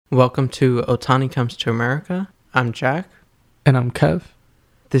Welcome to Otani Comes to America. I'm Jack. And I'm Kev.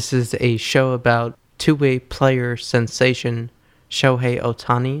 This is a show about two-way player sensation Shohei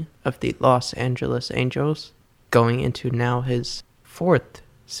Otani of the Los Angeles Angels, going into now his fourth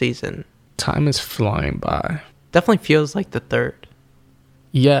season. Time is flying by. Definitely feels like the third.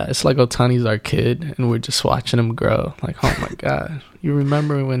 Yeah, it's like Otani's our kid, and we're just watching him grow. Like, oh my God. You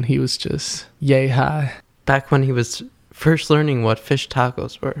remember when he was just yay high? Back when he was first learning what fish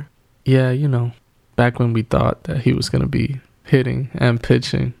tacos were. Yeah, back when we thought that he was going to be hitting and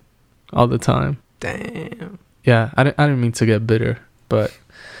pitching all the time. Damn. Yeah, I didn't mean to get bitter, but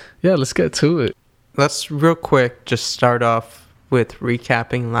yeah, let's get to it. Let's real quick just start off with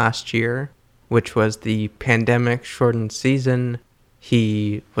recapping last year, which was the pandemic shortened season.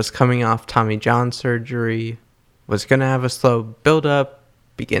 He was coming off Tommy John surgery, was going to have a slow build-up,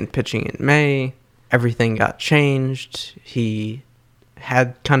 begin pitching in May. Everything got changed. He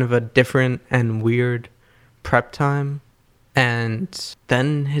had kind of a different and weird prep time. And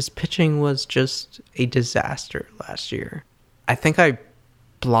then his pitching was just a disaster last year. I think I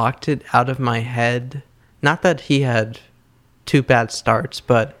blocked it out of my head. Not that he had two bad starts,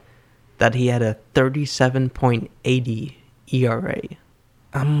 but that he had a 37.80 ERA.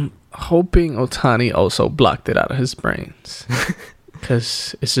 I'm hoping Otani also blocked it out of his brains.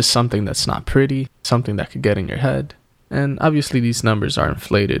 Because it's just something that's not pretty, something that could get in your head. And obviously these numbers are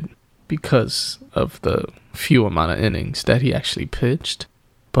inflated because of the few amount of innings that he actually pitched.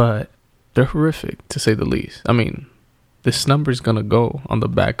 But they're horrific, to say the least. I mean, this number's going to go on the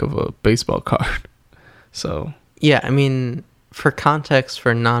back of a baseball card. So yeah, I mean, for context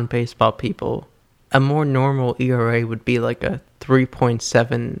for non-baseball people, a more normal ERA would be like a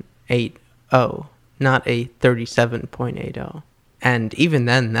 3.780, not a 37.80. And even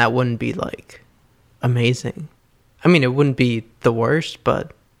then, that wouldn't be, like, amazing. I mean, it wouldn't be the worst,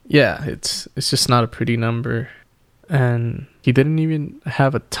 but... yeah, it's just not a pretty number. And he didn't even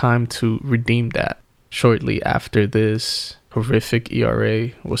have a time to redeem that. Shortly after this horrific ERA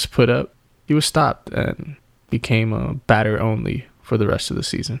was put up, he was stopped and became a batter only for the rest of the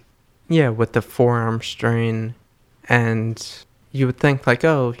season. Yeah, with the forearm strain. And you would think, like,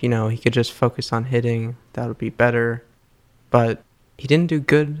 oh, he could just focus on hitting. That would be better. But he didn't do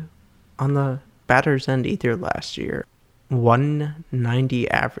good on the batter's end either last year.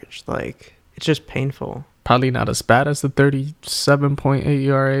 190 average. Like, it's just painful. Probably not as bad as the 37.8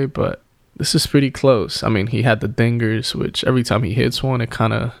 ERA, but this is pretty close. I mean, he had the dingers, which every time he hits one,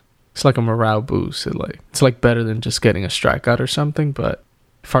 it's like a morale boost. It's like better than just getting a strikeout or something. But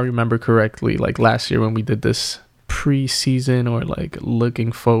if I remember correctly, like last year when we did this preseason or like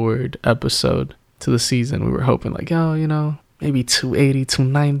looking forward episode to the season, we were hoping like, maybe 280,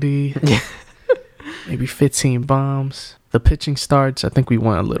 290, maybe 15 bombs. The pitching starts, I think we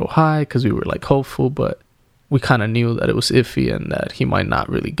went a little high because we were like hopeful, but we kind of knew that it was iffy and that he might not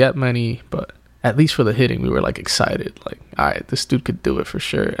really get many. But at least for the hitting, we were like excited, like, all right, this dude could do it for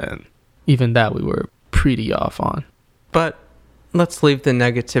sure. And even that we were pretty off on. But let's leave the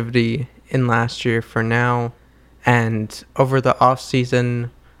negativity in last year for now. And over the off season,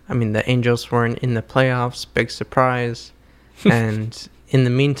 I mean, the Angels weren't in the playoffs, big surprise. And in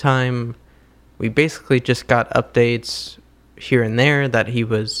the meantime, we basically just got updates here and there that he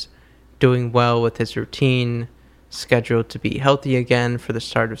was doing well with his routine, scheduled to be healthy again for the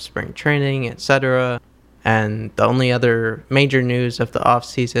start of spring training, etc. And the only other major news of the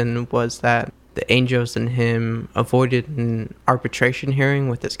offseason was that the Angels and him avoided an arbitration hearing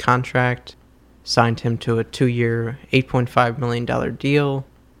with his contract, signed him to a 2-year, $8.5 million deal,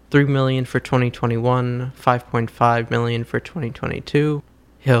 $3 million for 2021, $5.5 million for 2022.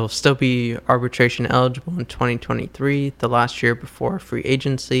 He'll still be arbitration eligible in 2023, the last year before free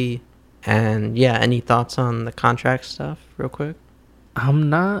agency. And yeah, any thoughts on the contract stuff real quick? I'm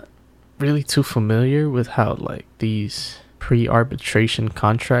not really too familiar with how like these pre-arbitration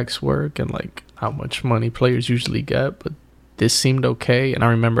contracts work and like how much money players usually get, but this seemed okay. And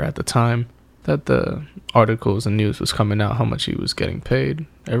I remember at the time that the articles and news was coming out how much he was getting paid.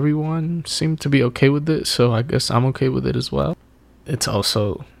 Everyone seemed to be okay with it, so I guess I'm okay with it as well. It's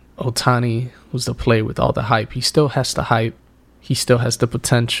also Otani was the player with all the hype. He still has the hype. He still has the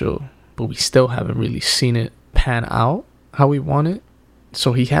potential, but we still haven't really seen it pan out how we want it.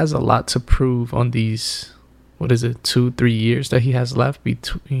 So he has a lot to prove on these, 2-3 years that he has left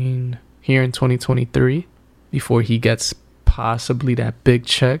between here and 2023 before he gets possibly that big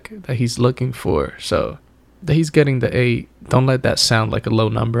check that he's looking for. So that he's getting the 8, don't let that sound like a low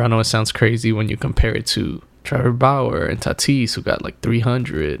number. I know it sounds crazy when you compare it to Trevor Bauer and Tatis, who got like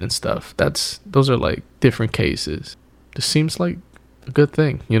 300 and stuff. Those are like different cases. This seems like a good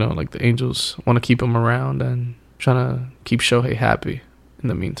thing. You know, like the Angels want to keep him around and trying to keep Shohei happy in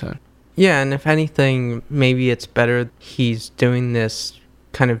the meantime. Yeah, and if anything, maybe it's better he's doing this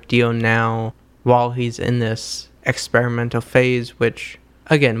kind of deal now while he's in this experimental phase, which,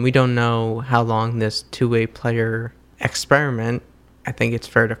 again, we don't know how long this two-way player experiment, I think it's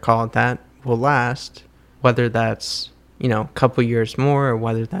fair to call it that, will last. Whether that's, you know, a couple years more or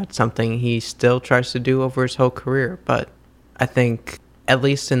whether that's something he still tries to do over his whole career. But I think, at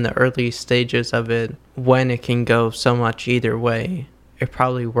least in the early stages of it, when it can go so much either way, it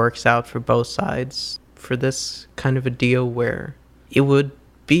probably works out for both sides for this kind of a deal where it would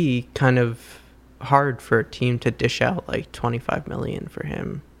be kind of hard for a team to dish out like $25 million for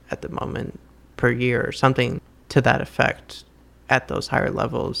him at the moment per year or something to that effect at those higher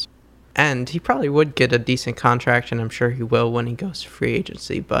levels. And he probably would get a decent contract, and I'm sure he will when he goes to free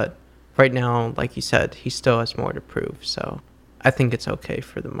agency. But right now, like you said, he still has more to prove. So I think it's okay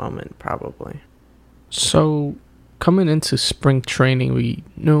for the moment, probably. So coming into spring training, we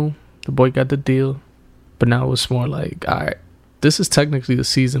knew the boy got the deal, but now it was more like, all right, this is technically the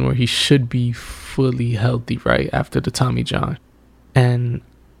season where he should be fully healthy, right, after the Tommy John. And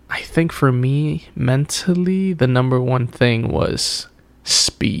I think for me, mentally, the number one thing was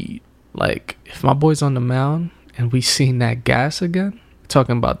speed. Like, if my boy's on the mound and we seen that gas again,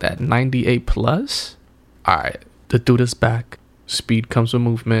 talking about that 98 plus, all right, the dude is back. Speed comes with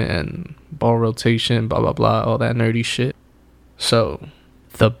movement and ball rotation, blah, blah, blah, all that nerdy shit. So,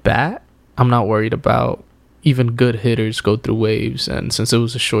 the bat, I'm not worried about. Even good hitters go through waves, and since it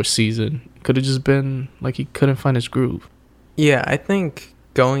was a short season, it could have just been like he couldn't find his groove. Yeah, I think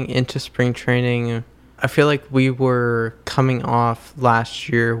going into spring training, I feel like we were coming off last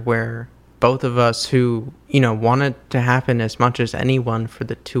year where both of us who, you know, wanted to happen as much as anyone for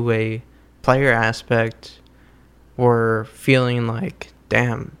the two-way player aspect were feeling like,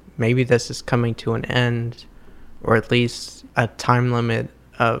 damn, maybe this is coming to an end, or at least a time limit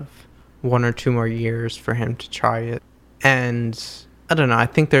of 1 or 2 more years for him to try it. And I don't know, I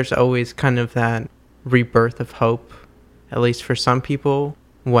think there's always kind of that rebirth of hope, at least for some people,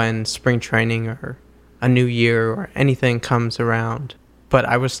 when spring training or a new year or anything comes around. But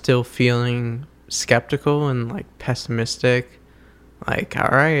I was still feeling skeptical and like pessimistic, like, all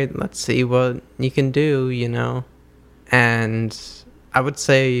right, let's see what you can do, you know. And I would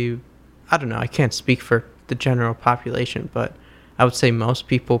say, I don't know, I can't speak for the general population, but I would say most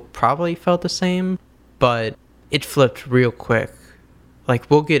people probably felt the same, but it flipped real quick. Like,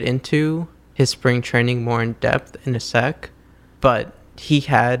 we'll get into his spring training more in depth in a sec, but he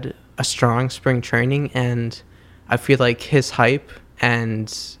had a strong spring training, and I feel like his hype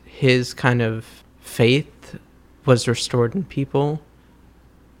and his kind of faith was restored in people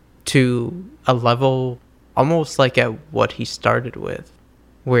to a level almost like at what he started with,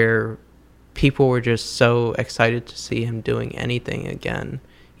 where people were just so excited to see him doing anything again,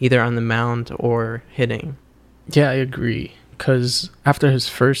 either on the mound or hitting. Yeah, I agree. Because after his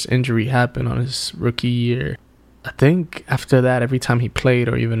first injury happened on his rookie year, I think after that, every time he played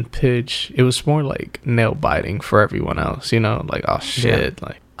or even pitched, it was more like nail biting for everyone else, you know, like, oh shit. Yeah.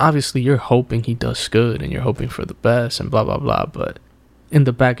 Like, obviously you're hoping he does good and you're hoping for the best and blah, blah, blah. But in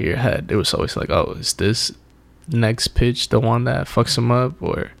the back of your head, it was always like, oh, is this next pitch the one that fucks him up?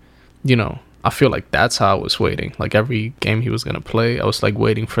 Or, you know, I feel like that's how I was waiting. Like, every game he was going to play, I was like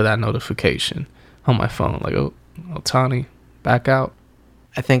waiting for that notification on my phone. Like, oh, Ohtani, back out.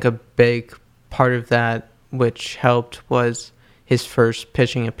 I think a big part of that which helped was his first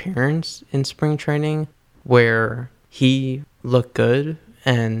pitching appearance in spring training, where he looked good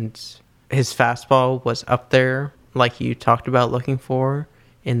and his fastball was up there, like you talked about looking for,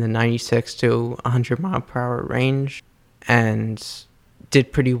 in the 96 to 100 mile per hour range, and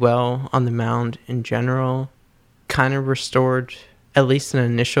did pretty well on the mound in general. Kind of restored at least an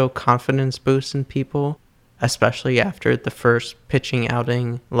initial confidence boost in people, especially after the first pitching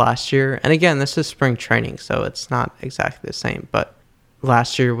outing last year. And again, this is spring training, so it's not exactly the same. But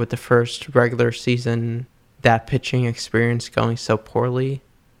last year with the first regular season, that pitching experience going so poorly,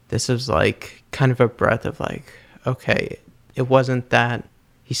 this was like kind of a breath of like, okay, it wasn't that.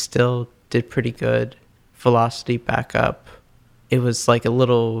 He still did pretty good. Velocity back up. It was like a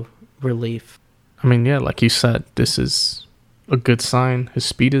little relief. I mean, yeah, like you said, this is a good sign. His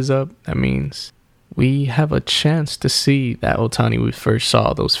speed is up. That means we have a chance to see that Ohtani we first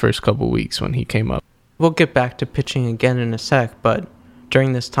saw those first couple weeks when he came up. We'll get back to pitching again in a sec, but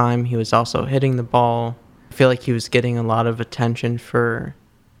during this time, he was also hitting the ball. I feel like he was getting a lot of attention for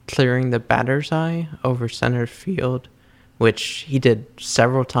clearing the batter's eye over center field, which he did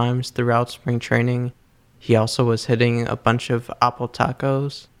several times throughout spring training. he also was hitting a bunch of apple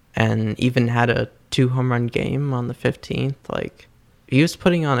tacos and even had a 2 home run game on the 15th. Like, he was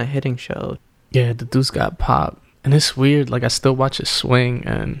putting on a hitting show. Yeah, the dude's got pop. And it's weird. Like, I still watch his swing,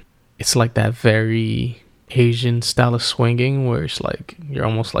 and it's like that very Asian style of swinging where it's like you're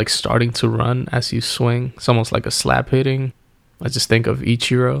almost like starting to run as you swing. It's almost like a slap hitting. I just think of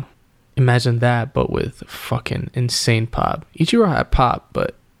Ichiro. Imagine that, but with fucking insane pop. Ichiro had pop,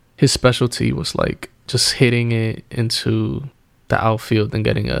 but his specialty was like just hitting it into the outfield and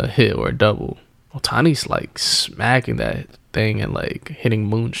getting a hit or a double. Ohtani's like smacking that thing and like hitting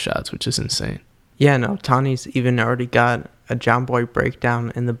moonshots, which is insane. Yeah, no, Ohtani's even already got a John Boy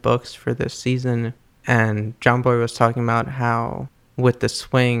breakdown in the books for this season. And John Boy was talking about how with the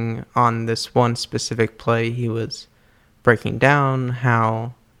swing on this one specific play, he was breaking down,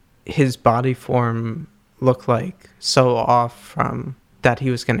 how his body form looked like so off from that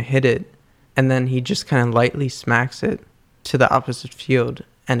he was going to hit it. And then he just kind of lightly smacks it to the opposite field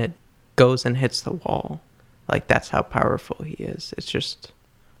and it goes and hits the wall. Like, that's how powerful he is. It's just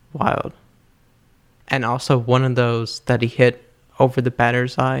wild. And also one of those that he hit over the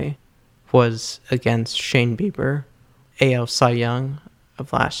batter's eye was against Shane Bieber, AL Cy Young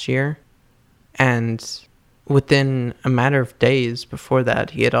of last year. And within a matter of days before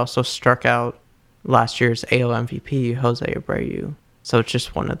that, he had also struck out last year's AL MVP, Jose Abreu. So it's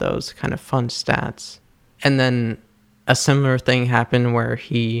just one of those kind of fun stats. And then a similar thing happened where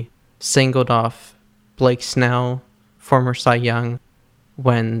he singled off Blake Snell, former Cy Young,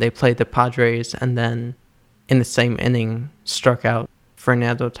 when they played the Padres, and then in the same inning struck out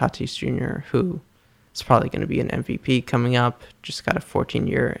Fernando Tatis Jr., who is probably going to be an MVP coming up, just got a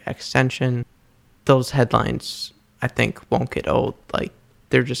 14-year extension. Those headlines, I think, won't get old. Like,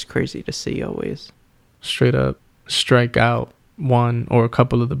 they're just crazy to see always. Straight up strike out one or a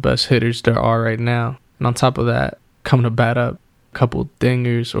couple of the best hitters there are right now. And on top of that, coming to bat up a couple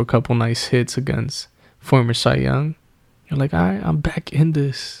dingers or a couple nice hits against former Cy Young. You're like, all right, I'm back in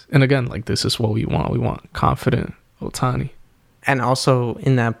this. And again, like, this is what we want. We want confident Ohtani. And also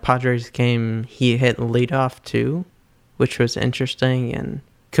in that Padres game, he hit leadoff too, which was interesting and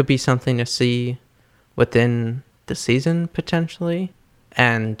could be something to see within the season potentially.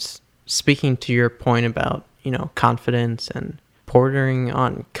 And speaking to your point about, confidence and bordering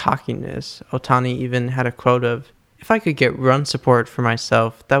on cockiness, Ohtani even had a quote of, "If I could get run support for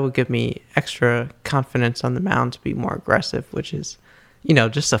myself, that would give me extra confidence on the mound to be more aggressive," which is,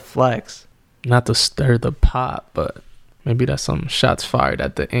 just a flex. Not to stir the pot, but maybe that's some shots fired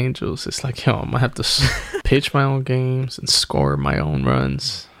at the Angels. It's like, I'm going to have to pitch my own games and score my own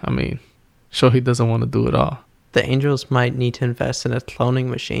runs. I mean, sure, he doesn't want to do it all. The Angels might need to invest in a cloning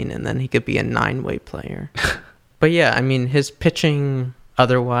machine, and then he could be a 9-way player. But yeah, I mean, his pitching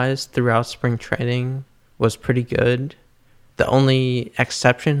otherwise throughout spring training was pretty good. The only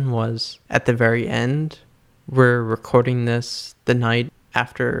exception was at the very end. We're recording this the night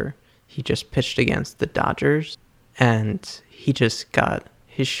after he just pitched against the Dodgers, and he just got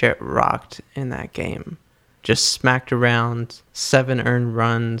his shit rocked in that game. Just smacked around, 7 earned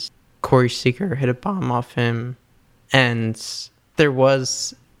runs. Corey Seager hit a bomb off him. And there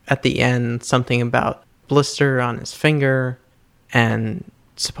was, at the end, something about blister on his finger, and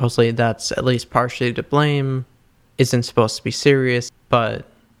supposedly that's at least partially to blame. Isn't supposed to be serious, but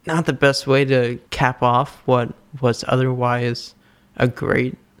not the best way to cap off what was otherwise a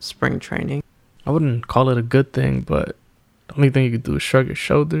great spring training. I wouldn't call it a good thing, but the only thing you could do is shrug your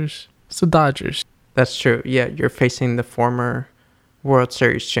shoulders. It's the Dodgers. That's true. Yeah, you're facing the former World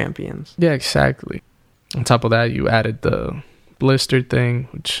Series champions. Yeah, exactly. On top of that, you added the blister thing,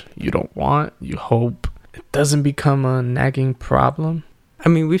 which you don't want. You hope it doesn't become a nagging problem. I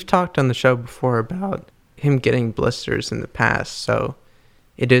mean, we've talked on the show before about him getting blisters in the past, so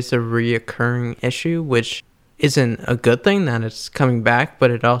it is a reoccurring issue, which isn't a good thing that it's coming back, but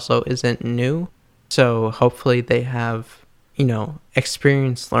it also isn't new. So hopefully they have,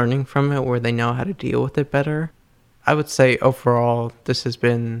 experience learning from it where they know how to deal with it better. I would say overall, this has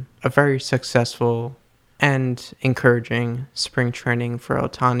been a very successful and encouraging spring training for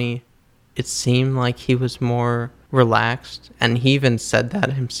Ohtani. It seemed like he was more relaxed, and he even said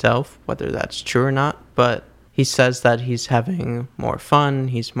that himself, whether that's true or not, but he says that he's having more fun,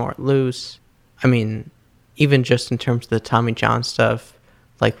 he's more loose. I mean, even just in terms of the Tommy John stuff,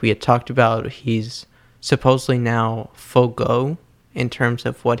 like we had talked about, he's supposedly now full go in terms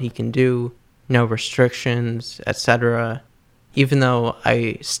of what he can do, no restrictions, etc. Even though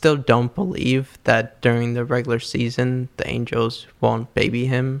I still don't believe that during the regular season, the Angels won't baby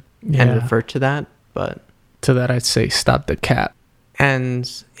him and revert to that. But to that, I'd say stop the cap.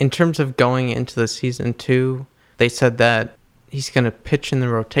 And in terms of going into the season too, they said that he's going to pitch in the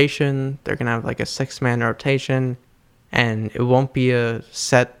rotation. They're going to have like a 6-man rotation, and it won't be a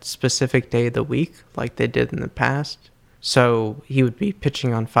set specific day of the week like they did in the past. So he would be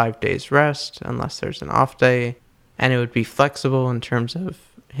pitching on 5 days rest unless there's an off day, and it would be flexible in terms of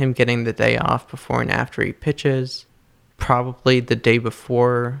him getting the day off before and after he pitches. Probably the day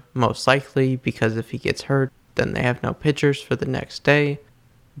before, most likely, because if he gets hurt, then they have no pitchers for the next day.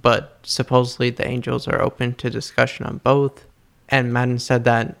 But supposedly the Angels are open to discussion on both. And Madden said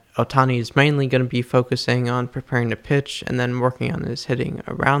that Ohtani is mainly going to be focusing on preparing to pitch and then working on his hitting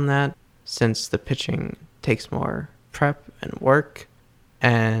around that, since the pitching takes more prep and work.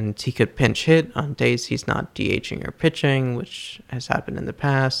 And he could pinch hit on days he's not DHing or pitching, which has happened in the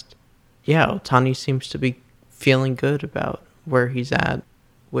past. Yeah, Ohtani seems to be feeling good about where he's at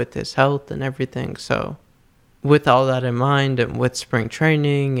with his health and everything. So with all that in mind, and with spring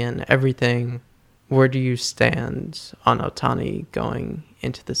training and everything, where do you stand on Ohtani going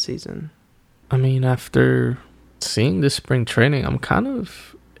into the season? I mean, after seeing this spring training, I'm kind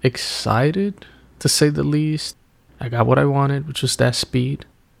of excited, to say the least. I got what I wanted, which was that speed.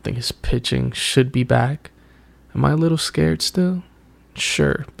 I think his pitching should be back. Am I a little scared still?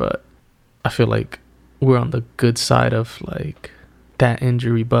 Sure, but I feel like we're on the good side of like that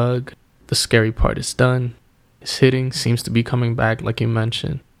injury bug. The scary part is done. His hitting seems to be coming back, like you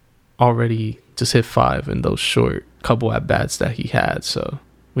mentioned. Already just hit 5 in those short couple at-bats that he had. So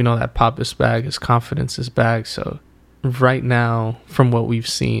we know that pop is back. His confidence is back. So right now, from what we've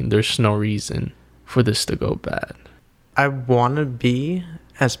seen, there's no reason for this to go bad. I want to be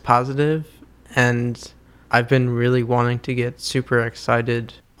as positive, and I've been really wanting to get super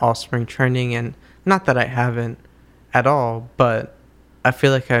excited all spring training, and not that I haven't at all, but I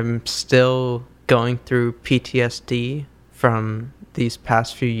feel like I'm still going through PTSD from these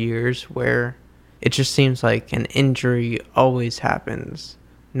past few years, where it just seems like an injury always happens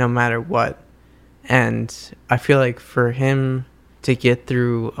no matter what. And I feel like for him to get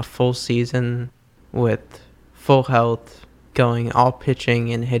through a full season with full health, going all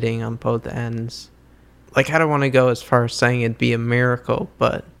pitching and hitting on both ends, like, I don't want to go as far as saying it'd be a miracle,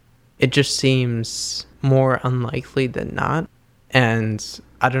 but it just seems more unlikely than not. And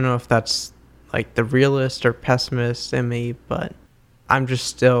I don't know if that's like the realist or pessimist in me, but I'm just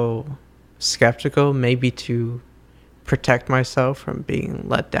still skeptical, maybe to protect myself from being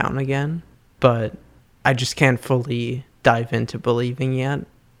let down again. But I just can't fully dive into believing yet.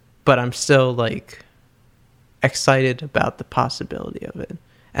 But I'm still like excited about the possibility of it.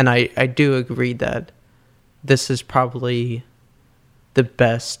 And I do agree that this is probably the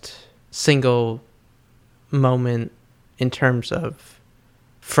best single moment in terms of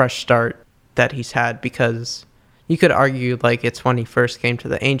fresh start that he's had, because you could argue like it's when he first came to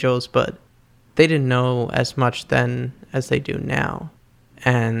the Angels, but they didn't know as much then as they do now.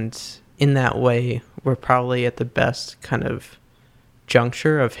 And in that way, we're probably at the best kind of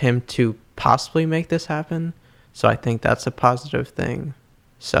juncture of him to possibly make this happen. So I think that's a positive thing.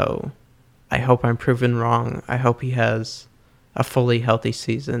 So I hope I'm proven wrong. I hope he has a fully healthy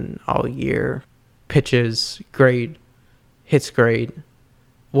season all year. Pitches great, hits great.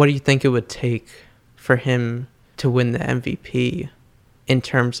 What do you think it would take for him to win the MVP in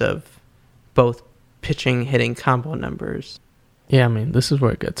terms of both pitching, hitting combo numbers? Yeah, I mean, this is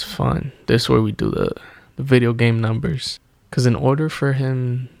where it gets fun. This is where we do the video game numbers. Because in order for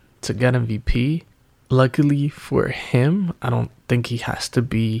him to get MVP, luckily for him, I don't think he has to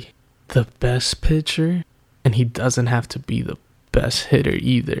be the best pitcher, and he doesn't have to be the best hitter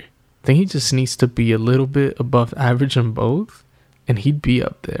either. I think he just needs to be a little bit above average in both, and he'd be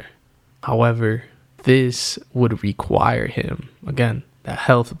up there. However, this would require him, again, that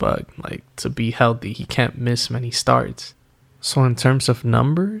health bug, like to be healthy. He can't miss many starts. So in terms of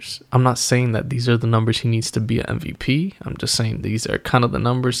numbers, I'm not saying that these are the numbers he needs to be an MVP. I'm just saying these are kind of the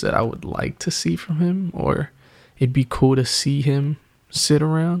numbers that I would like to see from him, or it'd be cool to see him sit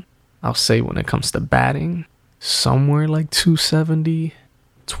around. I'll say when it comes to batting, somewhere like 270,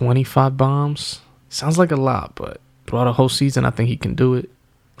 25 bombs. Sounds like a lot, but throughout a whole season, I think he can do it.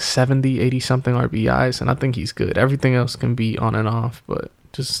 70, 80 something RBIs, and I think he's good. Everything else can be on and off, but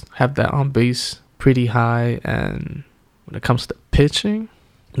just have that on base pretty high. And when it comes to pitching,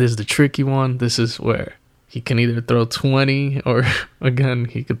 this is the tricky one. This is where he can either throw 20 or, again,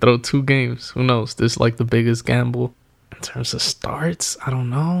 he could throw 2 games. Who knows? This is like the biggest gamble. In terms of starts, I don't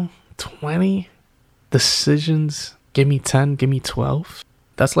know. 20? Decisions, give me 10, give me 12.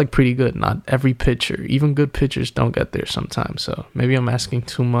 That's like pretty good. Not every pitcher, even good pitchers, don't get there sometimes. So maybe I'm asking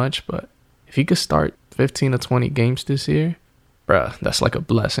too much, but if he could start 15 to 20 games this year, bruh, that's like a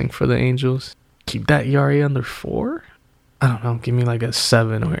blessing for the Angels. Keep that ERA under 4? I don't know, give me like a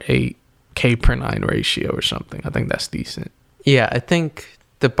 7 or 8 K per 9 ratio or something. I think that's decent. Yeah, I think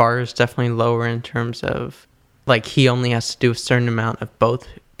the bar is definitely lower in terms of, like, he only has to do a certain amount of both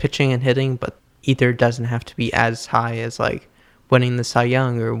pitching and hitting, but either doesn't have to be as high as, like, winning the Cy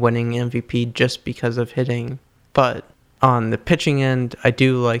Young or winning MVP just because of hitting. But on the pitching end, I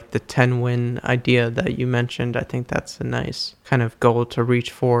do like the 10-win idea that you mentioned. I think that's a nice kind of goal to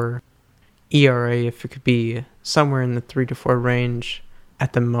reach for. ERA, if it could be somewhere in the 3 to 4 range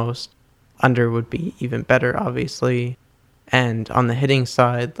at the most. Under would be even better, obviously. And on the hitting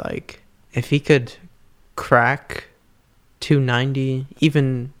side, like, if he could crack 290,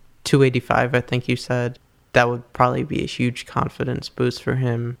 even 285, I think you said, that would probably be a huge confidence boost for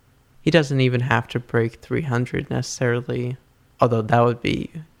him. He doesn't even have to break 300 necessarily, although that would be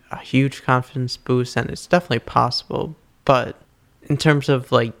a huge confidence boost, and it's definitely possible. But in terms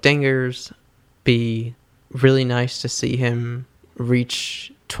of, like, dingers, be really nice to see him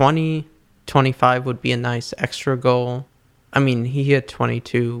reach 20. 25 would be a nice extra goal. I mean, he hit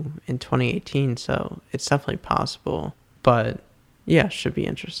 22 in 2018, so it's definitely possible. But yeah, should be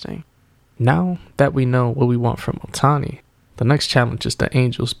interesting. Now that we know what we want from Ohtani, the next challenge is the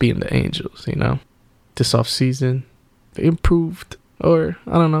Angels being the Angels, you know? This offseason, they improved, or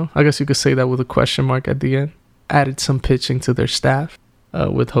I don't know, I guess you could say that with a question mark at the end. Added some pitching to their staff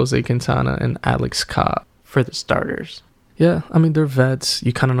with Jose Quintana and Alex Cobb. For the starters. Yeah, I mean, they're vets.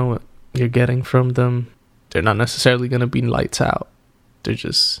 You kind of know what you're getting from them. They're not necessarily going to be lights out. They're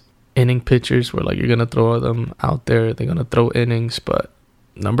just inning pitchers where, like, you're going to throw them out there. They're going to throw innings, but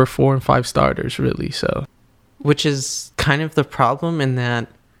number 4 and 5 starters, really, so. Which is kind of the problem in that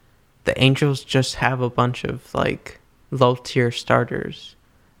the Angels just have a bunch of, like, low-tier starters.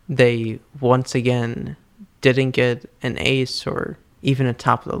 They, once again, didn't get an ace or even a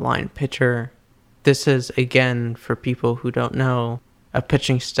top-of-the-line pitcher. This is, again, for people who don't know, a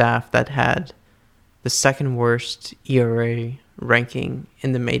pitching staff that had the second worst ERA ranking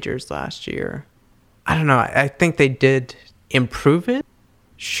in the majors last year. I don't know. I think they did improve it.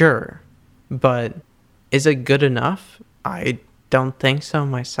 Sure. But is it good enough? I don't think so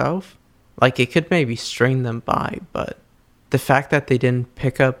myself. Like, it could maybe string them by, but the fact that they didn't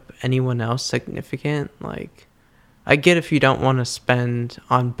pick up anyone else significant, like, I get if you don't want to spend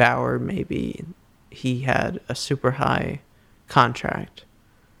on Bauer, maybe he had a super high contract,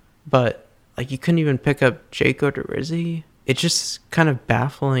 but like, you couldn't even pick up Jake Odorizzi. It's just kind of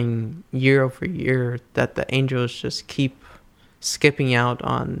baffling year over year that the Angels just keep skipping out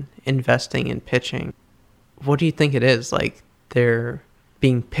on investing in pitching. What do you think it is? Like, they're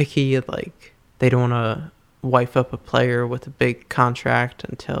being picky, like they don't want to wife up a player with a big contract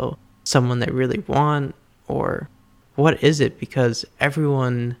until someone they really want, or what is it? Because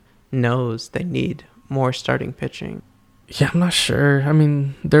everyone knows they need more starting pitching. Yeah, I'm not sure. I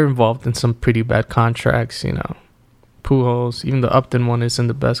mean, they're involved in some pretty bad contracts, you know. Pujols, even the Upton one isn't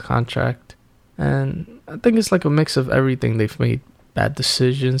the best contract. And I think it's like a mix of everything. They've made bad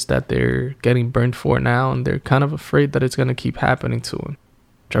decisions that they're getting burned for now, and they're kind of afraid that it's going to keep happening to them.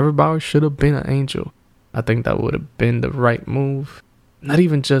 Trevor Bauer should have been an Angel. I think that would have been the right move. Not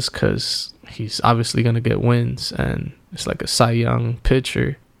even just because he's obviously going to get wins and it's like a Cy Young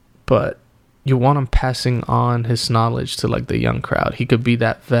pitcher, but you want him passing on his knowledge to, like, the young crowd. He could be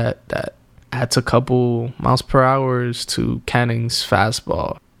that vet that adds a couple miles per hour to Canning's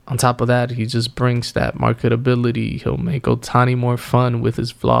fastball. On top of that, he just brings that marketability. He'll make Ohtani more fun with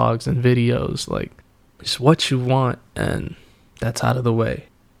his vlogs and videos. Like, it's what you want, and that's out of the way.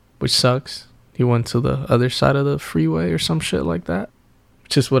 Which sucks. He went to the other side of the freeway or some shit like that.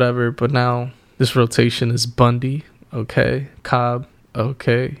 Just whatever, but now this rotation is Bundy, okay, Cobb,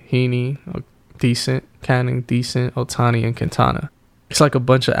 okay, Heaney, decent, Canning, decent, Ohtani, and Quintana. It's like a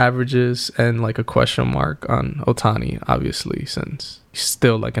bunch of averages and like a question mark on Ohtani, obviously, since he's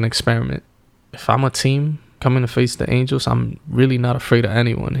still like an experiment. If I'm a team coming to face the Angels, I'm really not afraid of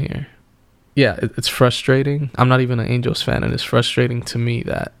anyone here. Yeah, it's frustrating. I'm not even an Angels fan, and it's frustrating to me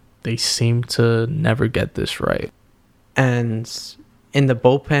that they seem to never get this right. And in the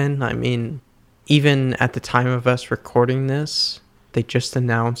bullpen, I mean, even at the time of us recording this, they just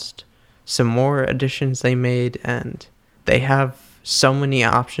announced some more additions they made, and they have so many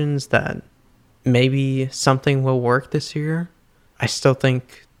options that maybe something will work this year. I still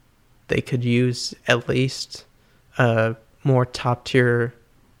think they could use at least a more top tier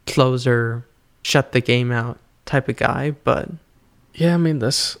closer, shut the game out type of guy, but yeah, I mean,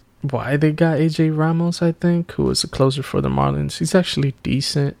 that's why they got AJ Ramos, I think, who was a closer for the Marlins. He's actually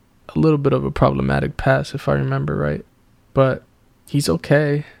decent. A little bit of a problematic pass, if I remember right. But he's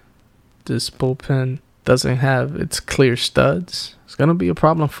okay. This bullpen doesn't have its clear studs. It's going to be a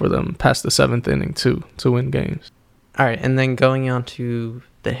problem for them past the 7th inning, too, to win games. All right, and then going on to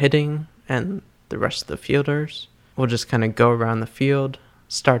the hitting and the rest of the fielders, we'll just kind of go around the field,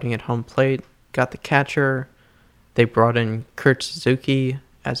 starting at home plate. Got the catcher. They brought in Kurt Suzuki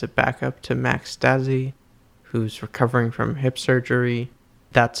as a backup to Max Stassi, who's recovering from hip surgery.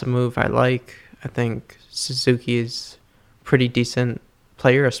 That's a move I like. I think Suzuki is a pretty decent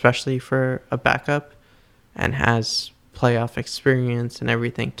player, especially for a backup, and has playoff experience and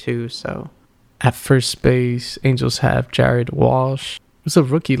everything too. So at first base, Angels have Jared Walsh. He was a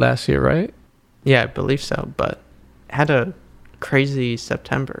rookie last year, right? Yeah, I believe so, but had a crazy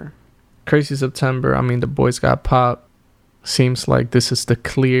September. Crazy September. I mean, the boys got popped. Seems like this is the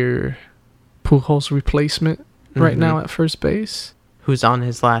clear Pujols replacement right now at first base. Who's on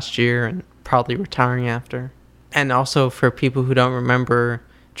his last year and probably retiring after. And also, for people who don't remember,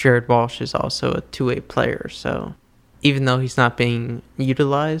 Jared Walsh is also a two-way player. So even though he's not being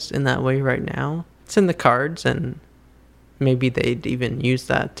utilized in that way right now, it's in the cards, and maybe they'd even use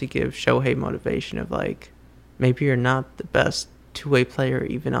that to give Shohei motivation of like, maybe you're not the best two-way player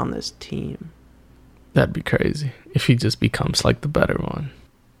even on this team. That'd be crazy if he just becomes like the better one.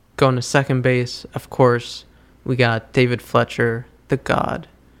 Going to second base, of course, we got David Fletcher, the God.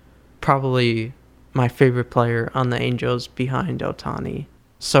 Probably my favorite player on the Angels behind Ohtani.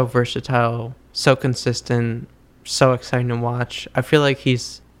 So versatile, so consistent, so exciting to watch. I feel like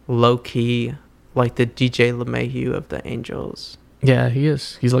he's low-key like the DJ LeMahieu of the Angels. Yeah, he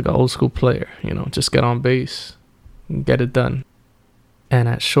is. He's like an old school player, just get on base and get it done. And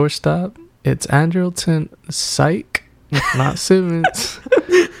at shortstop, it's Andrelton Psych, not Simmons,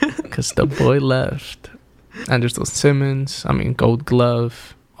 because the boy left. Andrelton Simmons, Gold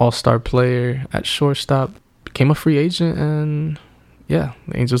Glove, all-star player at shortstop, became a free agent, and yeah,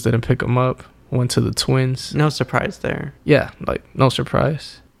 the Angels didn't pick him up. Went to the Twins. No surprise there. Yeah, no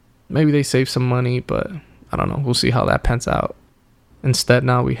surprise. Maybe they saved some money, but I don't know. We'll see how that pans out. Instead,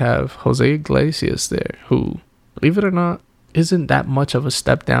 now we have Jose Iglesias there, who, believe it or not, isn't that much of a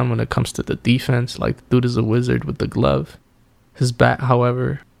step down when it comes to the defense. Like, the dude is a wizard with the glove. His bat,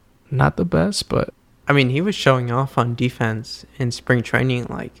 however, not the best, but he was showing off on defense in spring training,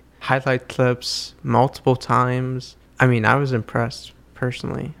 like highlight clips multiple times. I was impressed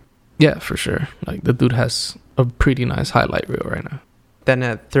personally. Yeah, for sure. Like, the dude has a pretty nice highlight reel right now. Then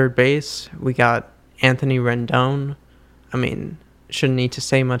at third base, we got Anthony Rendon. Shouldn't need to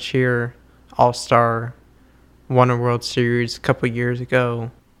say much here. All-star, won a World Series a couple years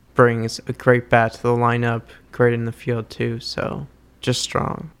ago. Brings a great bat to the lineup. Great in the field too, so just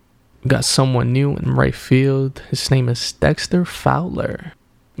strong. We got someone new in right field. His name is Dexter Fowler.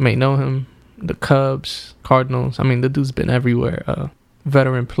 You may know him. The Cubs, Cardinals. The dude's been everywhere.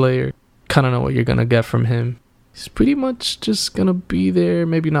 Veteran player. Kind of know what you're going to get from him. He's pretty much just going to be there,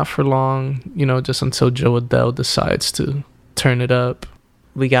 maybe not for long, just until Joe Adele decides to turn it up.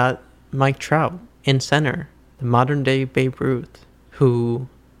 We got Mike Trout in center, the modern-day Babe Ruth, who,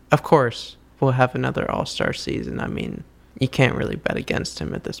 of course, will have another all-star season. You can't really bet against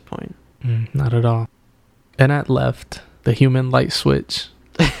him at this point. Not at all. And at left, the human light switch.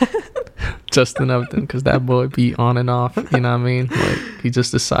 Justin Upton, because that boy be on and off, Like, he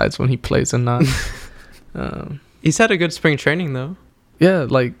just decides when he plays or not. He's had a good spring training, though. Yeah,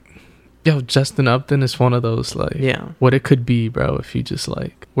 Justin Upton is one of those, what it could be, bro, if you just,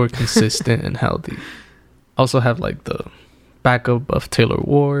 were consistent and healthy. Also have, the backup of Taylor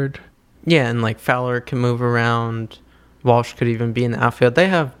Ward. Yeah, and, Fowler can move around. Walsh could even be in the outfield. They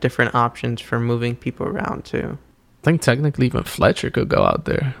have different options for moving people around, too. I think technically even Fletcher could go out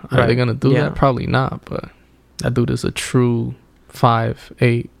there. Are they going to do that? Probably not, but that dude is a true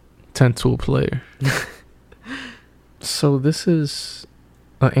 5'8", 10-tool player. So this is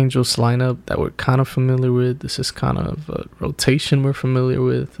an Angels lineup that we're kind of familiar with. This is kind of a rotation we're familiar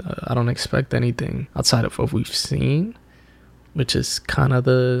with. I don't expect anything outside of what we've seen, which is kind of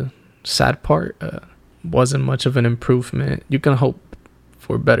the sad part. Wasn't much of an improvement. You can hope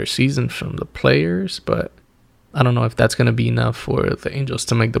for a better season from the players, but I don't know if that's going to be enough for the Angels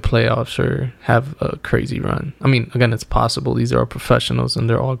to make the playoffs or have a crazy run. Again, it's possible. These are all professionals and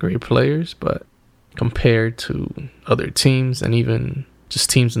they're all great players, but compared to other teams and even just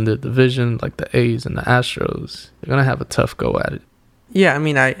teams in the division like the A's and the Astros, they're going to have a tough go at it. Yeah,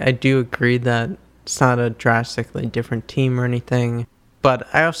 I do agree that it's not a drastically different team or anything, but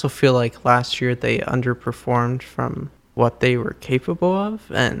I also feel like last year they underperformed from what they were capable of,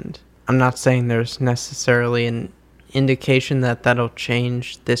 and I'm not saying there's necessarily an indication that that'll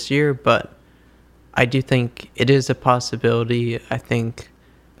change this year, but I do think it is a possibility. I think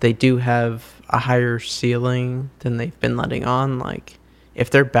they do have a higher ceiling than they've been letting on. Like, if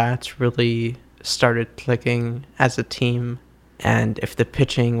their bats really started clicking as a team, and if the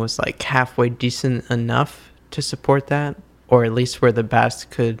pitching was like halfway decent enough to support that, or at least where the bats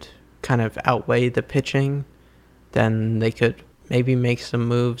could kind of outweigh the pitching, then they could maybe make some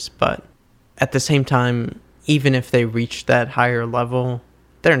moves. But at the same time, even if they reach that higher level,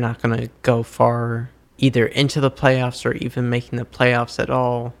 they're not going to go far either into the playoffs or even making the playoffs at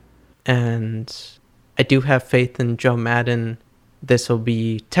all. And I do have faith in Joe Maddon. This will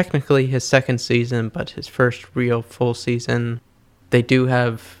be technically his second season, but his first real full season. They do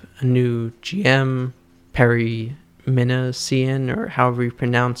have a new GM, Perry Minasian, or however you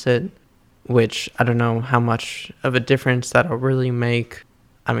pronounce it, which I don't know how much of a difference that'll really make.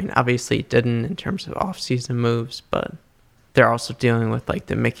 I mean, obviously it didn't in terms of off-season moves, but they're also dealing with like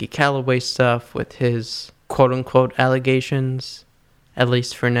the Mickey Callaway stuff with his quote-unquote allegations, at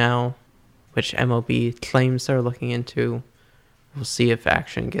least for now, which MLB claims they're looking into. We'll see if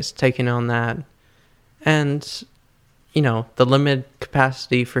action gets taken on that. And, you know, the limited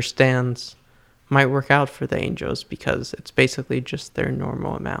capacity for stands might work out for the Angels because it's basically just their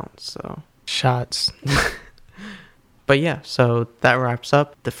normal amount. So shots. But yeah, so that wraps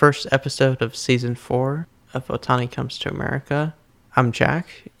up the first episode of season 4 of Ohtani Comes to America. I'm Jack.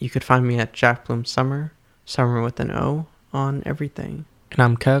 You could find me at Jack Bloom Summer with an O, on everything. And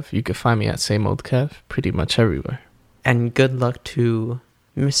I'm Kev. You could find me at Same Old Kev pretty much everywhere. And good luck to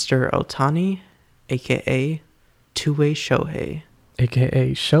Mr. Ohtani, a.k.a. Two-Way Shohei.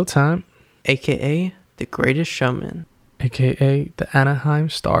 A.k.a. Showtime. A.k.a. The Greatest Showman. A.k.a. The Anaheim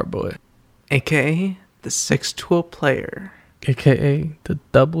Starboy. A.k.a. The 6-tool player. A.k.a. The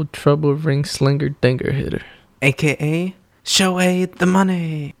Double Trouble Ring Slinger Dinger Hitter. A.k.a. Shohei the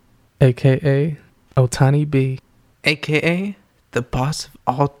Money. A.k.a. Ohtani B. A.k.a. The Boss of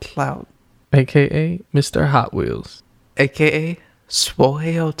All Clout. A.k.a. Mr. Hot Wheels. A.k.a.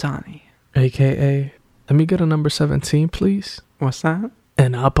 Shohei Ohtani. A.k.a. Let me get a number 17, please. What's that?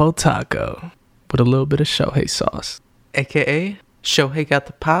 An Apple Taco with a little bit of Shohei sauce. A.k.a. Shohei got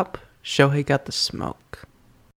the pop, Shohei got the smoke.